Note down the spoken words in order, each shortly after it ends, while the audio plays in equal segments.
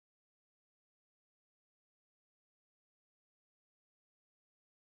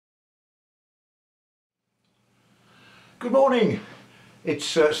Good morning. It's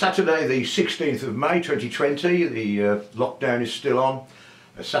Saturday the 16th of May 2020. The lockdown is still on.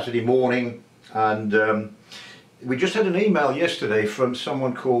 Saturday morning, and we just had an email yesterday from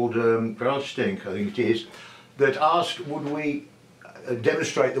someone called Brandstink, I think it is, that asked would we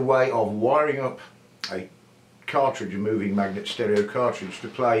demonstrate the way of wiring up a cartridge, a moving magnet stereo cartridge, to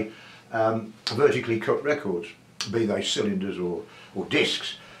play vertically cut records, be they cylinders or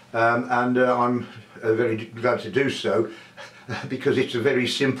discs. I'm very glad to do so because it's a very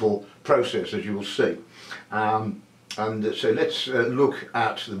simple process, as you will see. So let's look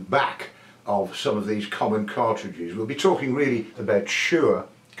at the back of some of these common cartridges. We'll be talking really about Shure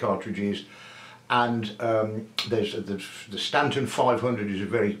cartridges, and there's the Stanton 500 is a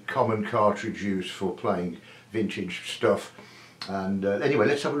very common cartridge used for playing vintage stuff. And anyway,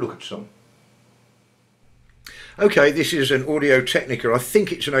 let's have a look at some. Okay, this is an Audio-Technica. I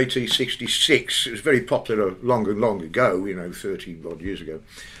think it's an AT66. It was very popular long ago, you know, 30 odd years ago.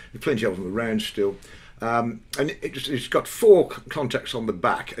 There's plenty of them around still. And it's got four contacts on the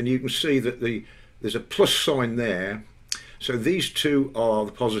back, and you can see that there's a plus sign there. So these two are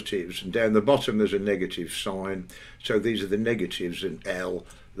the positives, and down the bottom there's a negative sign. So these are the negatives, and L,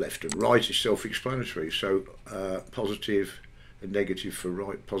 left and right, is self-explanatory. So positive and negative for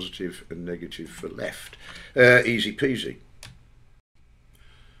right, positive and negative for left. Easy peasy.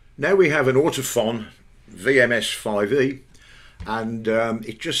 Now we have an Autophon VMS5E, and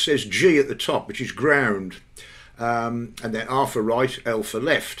it just says G at the top, which is ground, and then R for right, L for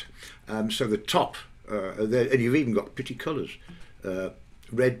left. So the top, and you've even got pretty colours.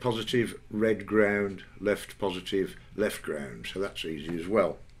 Red positive, red ground, left positive, left ground. So that's easy as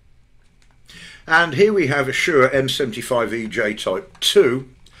well. And here we have a Shure M75EJ Type 2,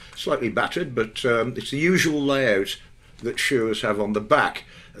 slightly battered, but it's the usual layout that Shures have on the back.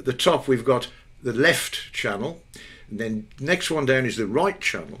 At the top we've got the left channel, and then the next one down is the right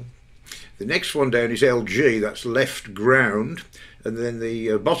channel. The next one down is LG, that's left ground, and then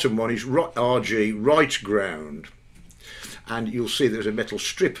the bottom one is RG, right ground. And you'll see there's a metal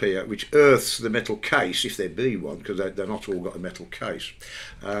strip here which earths the metal case, if there be one, because they're not all got a metal case.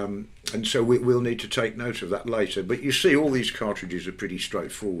 And so we'll need to take note of that later. But you see all these cartridges are pretty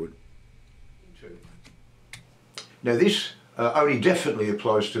straightforward. Now this only definitely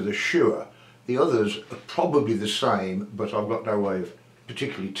applies to the Shure. The others are probably the same, but I've got no way of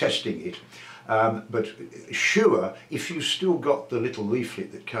particularly testing it. But Shure, if you've still got the little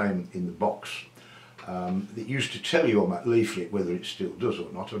leaflet that came in the box, it used to tell you on that leaflet, whether it still does or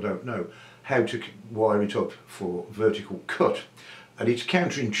not, I don't know, how to wire it up for vertical cut. And it's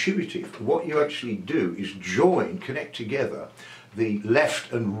counterintuitive. What you actually do is connect together the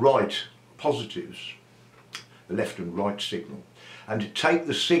left and right positives, the left and right signal, and take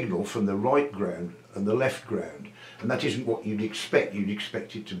the signal from the right ground and the left ground. And that isn't what you'd expect. You'd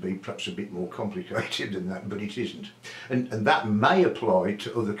expect it to be perhaps a bit more complicated than that, but it isn't. And that may apply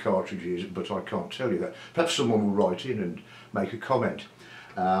to other cartridges, but I can't tell you that. Perhaps someone will write in and make a comment.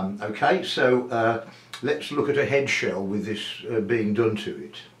 Okay, so let's look at a head shell with this being done to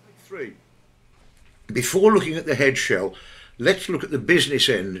it. 3. Before looking at the head shell, let's look at the business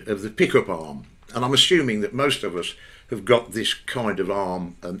end of the pickup arm. And I'm assuming that most of us have got this kind of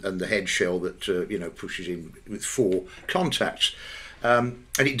arm and the head shell that you know, pushes in with 4 contacts. And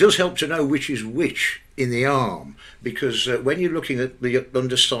it does help to know which is which in the arm, because when you're looking at the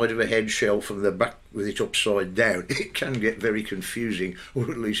underside of a head shell from the back with it upside down, it can get very confusing,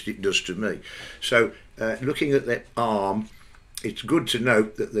 or at least it does to me. So looking at that arm, it's good to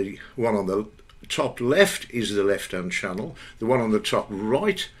note that the one on the top left is the left hand channel, the one on the top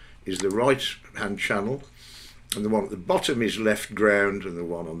right is the right hand channel, and the one at the bottom is left ground, and the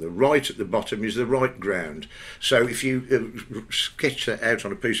one on the right at the bottom is the right ground. So if you sketch that out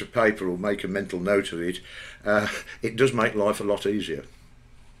on a piece of paper or make a mental note of it, it does make life a lot easier.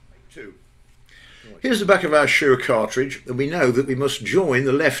 2. Here's the back of our Shure cartridge, and we know that we must join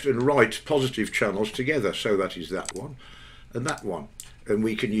the left and right positive channels together. So that is that one and that one, and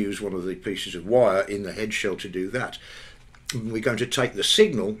we can use one of the pieces of wire in the head shell to do that. We're going to take the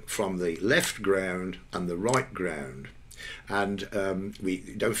signal from the left ground and the right ground, and we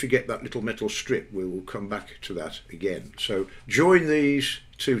don't forget that little metal strip. We will come back to that again. So join these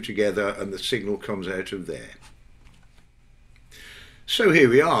two together and the signal comes out of there. So here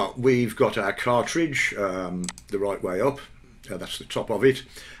we are, we've got our cartridge the right way up, that's the top of it,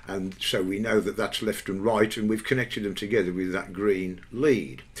 and so we know that that's left and right, and we've connected them together with that green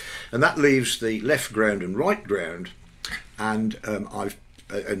lead, and that leaves the left ground and right ground. And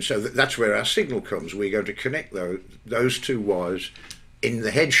so that's where our signal comes. We're going to connect those 2 wires in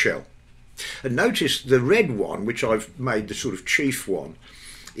the head shell. And notice the red one, which I've made the sort of chief one,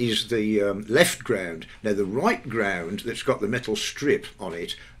 is the left ground. Now the right ground that's got the metal strip on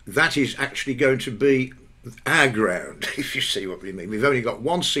it, that is actually going to be our ground, if you see what we mean. We've only got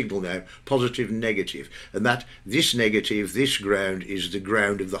one signal now, positive and negative, and that this negative, this ground, is the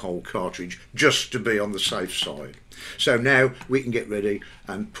ground of the whole cartridge, just to be on the safe side. So now we can get ready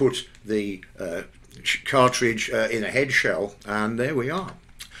and put the cartridge in a head shell, and there we are.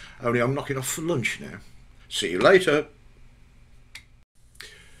 Only I'm knocking off for lunch now. See you later.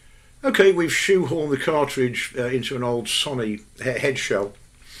 Okay, we've shoehorned the cartridge into an old Sony head shell,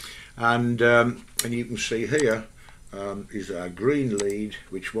 and you can see here is our green lead,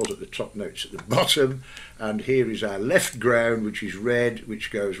 which was at the top notes at the bottom, and here is our left ground, which is red,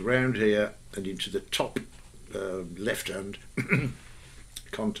 which goes round here and into the top left hand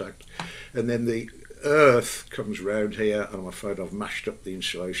contact, and then the earth comes round here, and I'm afraid I've mashed up the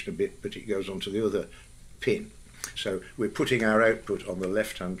insulation a bit, but it goes onto the other pin. So we're putting our output on the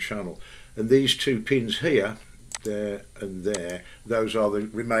left hand channel, and these two pins here, there and there, those are the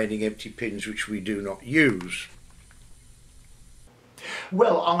remaining empty pins which we do not use.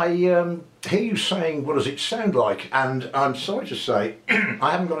 Well, I hear you saying, what does it sound like? And I'm sorry to say,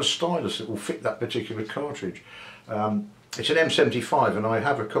 I haven't got a stylus that will fit that particular cartridge. It's an M75, and I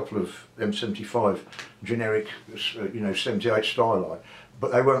have a couple of M75 generic, 78 styli,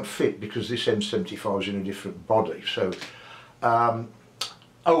 but they won't fit because this M75 is in a different body. So,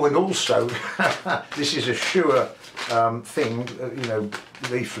 oh, and also, this is a Shure thing,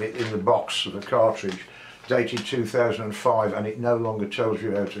 leaflet in the box of a cartridge, dated 2005, and it no longer tells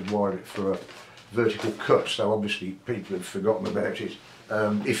you how to wire it for a vertical cut. So obviously people have forgotten about it.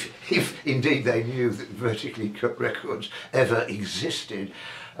 If indeed they knew that vertically cut records ever existed.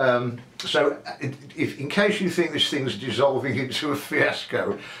 So in case you think this thing's dissolving into a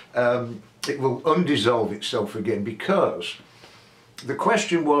fiasco, it will undissolve itself again, because the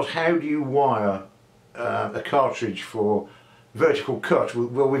question was, how do you wire a cartridge for vertical cut?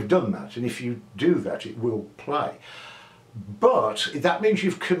 Well, we've done that, and if you do that, it will play. But that means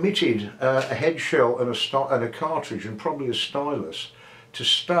you've committed a head shell and a cartridge, and probably a stylus, to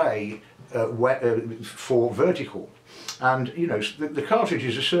stay for vertical. And the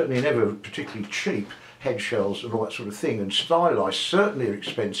cartridges are certainly never particularly cheap, head shells and all that sort of thing, and styli certainly are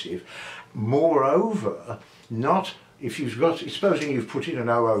expensive. Moreover, not if you've got, supposing you've put in an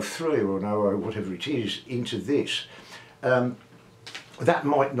 003 or an 00 whatever it is into this, that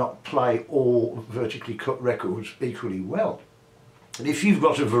might not play all vertically cut records equally well. And if you've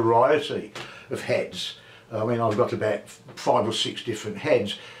got a variety of heads, I mean, I've got about 5 or 6 different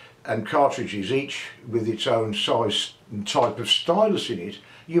heads and cartridges, each with its own size and type of stylus in it,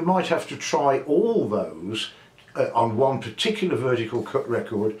 you might have to try all those on one particular vertical cut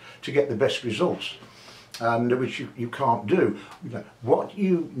record to get the best results, and which you can't do. What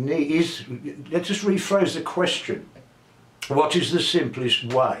you need is, let's just rephrase the question. What is the simplest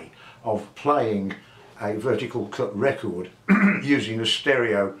way of playing a vertical cut record using a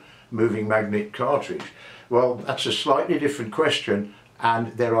stereo moving magnet cartridge? Well, that's a slightly different question,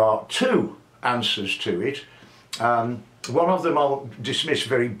 and there are 2 answers to it. One of them I'll dismiss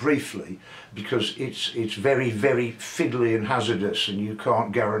very briefly, because it's very, very fiddly and hazardous, and you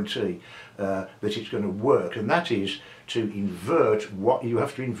can't guarantee that it's going to work, and that is to invert you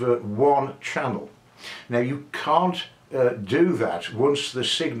have to invert one channel. Now, you can't do that once the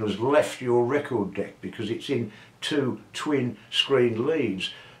signal's left your record deck, because it's in 2 twin screen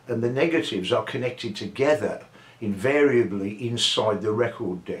leads, and the negatives are connected together invariably inside the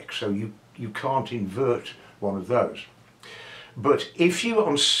record deck, so you can't invert one of those. But if you,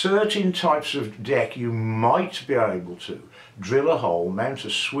 on certain types of deck, you might be able to drill a hole, mount a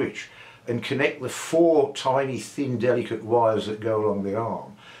switch, and connect the 4 tiny, thin, delicate wires that go along the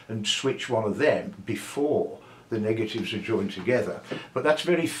arm, and switch one of them before the negatives are joined together. But that's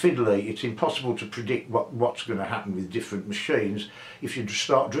very fiddly. It's impossible to predict what's going to happen with different machines. If you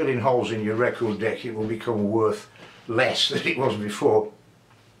start drilling holes in your record deck, it will become worth less than it was before,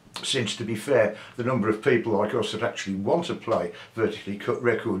 since, to be fair, the number of people like us that actually want to play vertically cut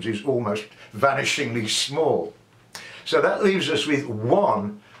records is almost vanishingly small. So that leaves us with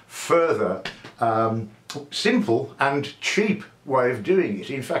one further simple and cheap way of doing it.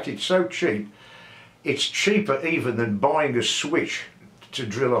 In fact, it's so cheap, it's cheaper even than buying a switch to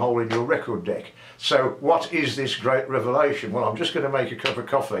drill a hole in your record deck. So what is this great revelation? Well, I'm just going to make a cup of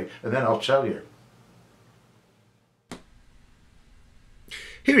coffee and then I'll tell you.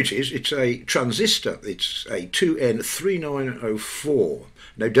 Here it is, it's a transistor, it's a 2N3904.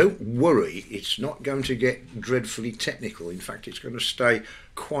 Now don't worry, it's not going to get dreadfully technical, in fact it's going to stay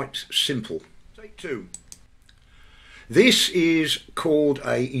quite simple. Take two. This is called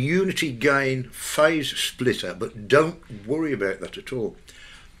a unity gain phase splitter, but don't worry about that at all.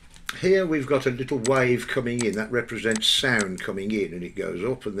 Here we've got a little wave coming in, that represents sound coming in, and it goes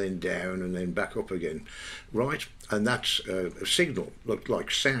up and then down and then back up again, right? And that's a signal,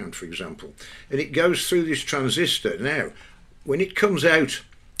 like sound for example. And it goes through this transistor. Now, when it comes out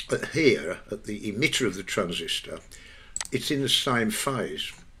here at the emitter of the transistor, it's in the same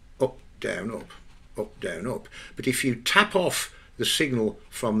phase, up, down, up, up, down, up. But if you tap off the signal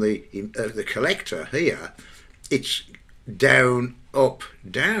from the collector here, it's down, up,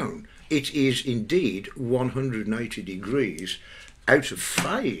 down. It is indeed 180 degrees out of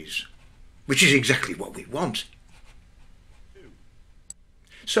phase, which is exactly what we want.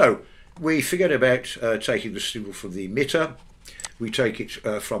 So we forget about taking the signal from the emitter. We take it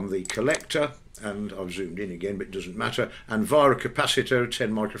from the collector, and I've zoomed in again, but it doesn't matter, and via a capacitor,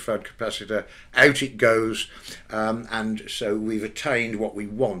 10 microfarad capacitor, out it goes, and so we've attained what we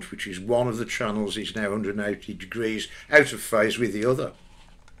want, which is one of the channels is now 180 degrees out of phase with the other.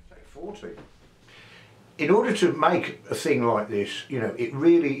 40. In order to make a thing like this, you know, it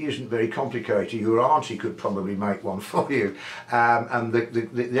really isn't very complicated. Your auntie could probably make one for you, and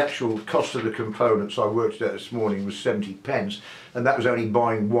the actual cost of the components I worked out this morning was 70p, and that was only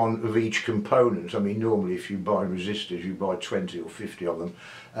buying one of each component. I mean, normally if you buy resistors you buy 20 or 50 of them,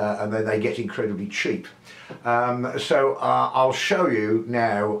 and then they get incredibly cheap. So I'll show you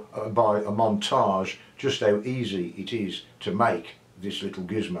now by a montage just how easy it is to make this little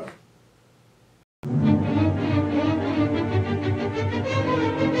gizmo.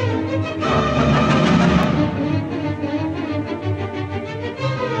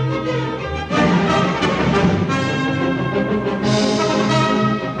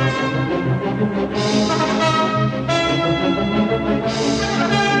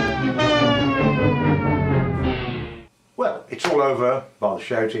 Well, it's all over by the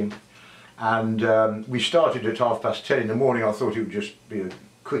shouting, and we started at 10:30 in the morning. I thought it would just be a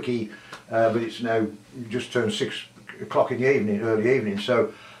quickie, but it's now just turned 6 o'clock in the evening, early evening,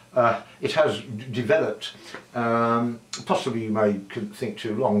 so it has developed. Possibly you may think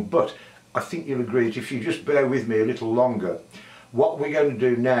too long, but I think you'll agree that if you just bear with me a little longer, what we're going to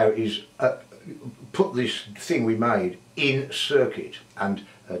do now is put this thing we made in circuit, and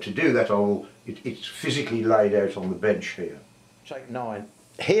to do that it's physically laid out on the bench here. Take 9.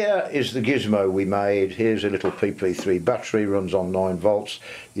 Here is the gizmo we made. Here's a little PP3 battery, runs on 9 volts.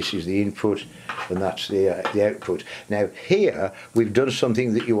 This is the input and that's the output. Now here we've done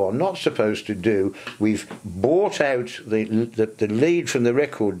something that you are not supposed to do. We've bought out the lead from the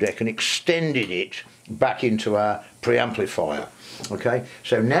record deck and extended it back into our preamplifier. Okay,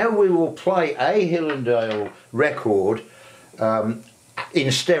 so now we will play a Hill and Dale record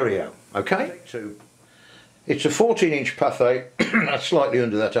in stereo. Okay, so it's a 14-inch Pathé, that's slightly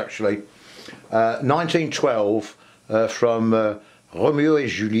under that actually, 1912 from Romeo et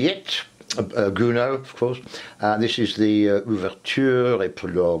Juliette, Gounod of course, and this is the Ouverture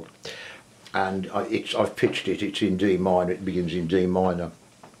Epilogue, and I've pitched it, it's in D minor, it begins in D minor,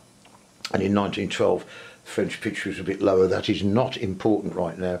 and in 1912 French pitch was a bit lower. That is not important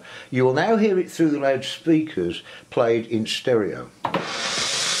right now. You will now hear it through the loudspeakers played in stereo.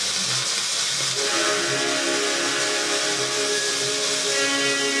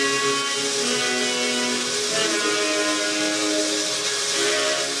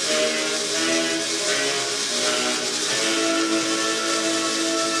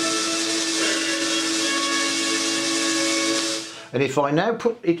 And if I now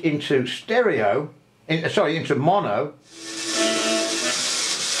put it into stereo, into mono,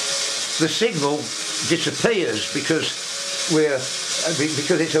 the signal disappears because it's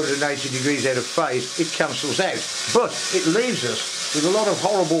 180 degrees out of phase. It cancels out, but it leaves us with a lot of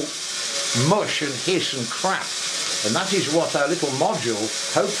horrible mush and hiss and crap, and that is what our little module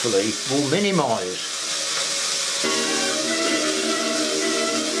hopefully will minimise.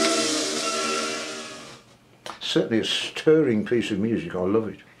 Certainly a stirring piece of music, I love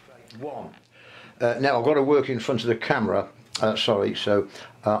it. 1. Now I've got to work in front of the camera, so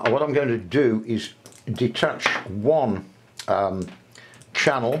what I'm going to do is detach one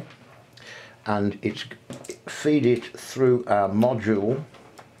channel and feed it through our module.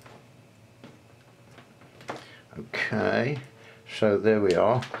 Okay, so there we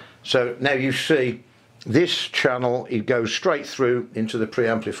are. So now you see this channel, it goes straight through into the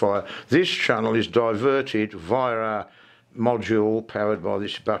preamplifier. This channel is diverted via our module powered by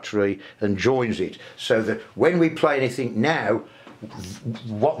this battery and joins it, so that when we play anything now,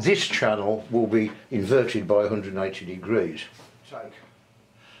 what this channel will be inverted by 180 degrees.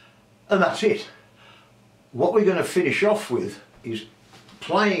 And that's it. What we're going to finish off with is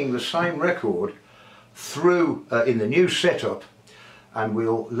playing the same record through in the new setup, and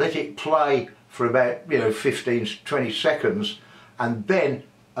we'll let it play for about 15-20 seconds, and then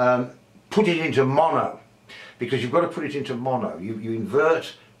put it into mono, because you've got to put it into mono. You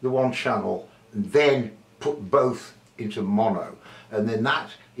invert the one channel and then put both into mono, and then that,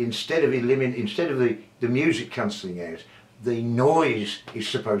 instead of the music cancelling out, the noise is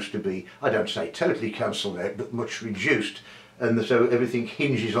supposed to be, I don't say totally cancelled out, but much reduced, and so everything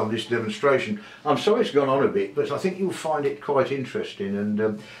hinges on this demonstration. I'm sorry it's gone on a bit, but I think you'll find it quite interesting. And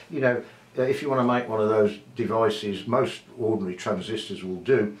if you want to make one of those devices, most ordinary transistors will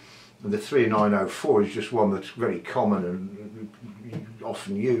do, and the 3904 is just one that's very common and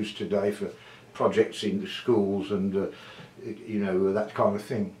often used today for projects in the schools and that kind of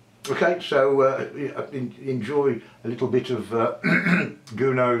thing. Okay, so enjoy a little bit of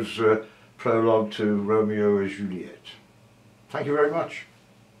Gounod's prologue to Romeo and Juliet. Thank you very much.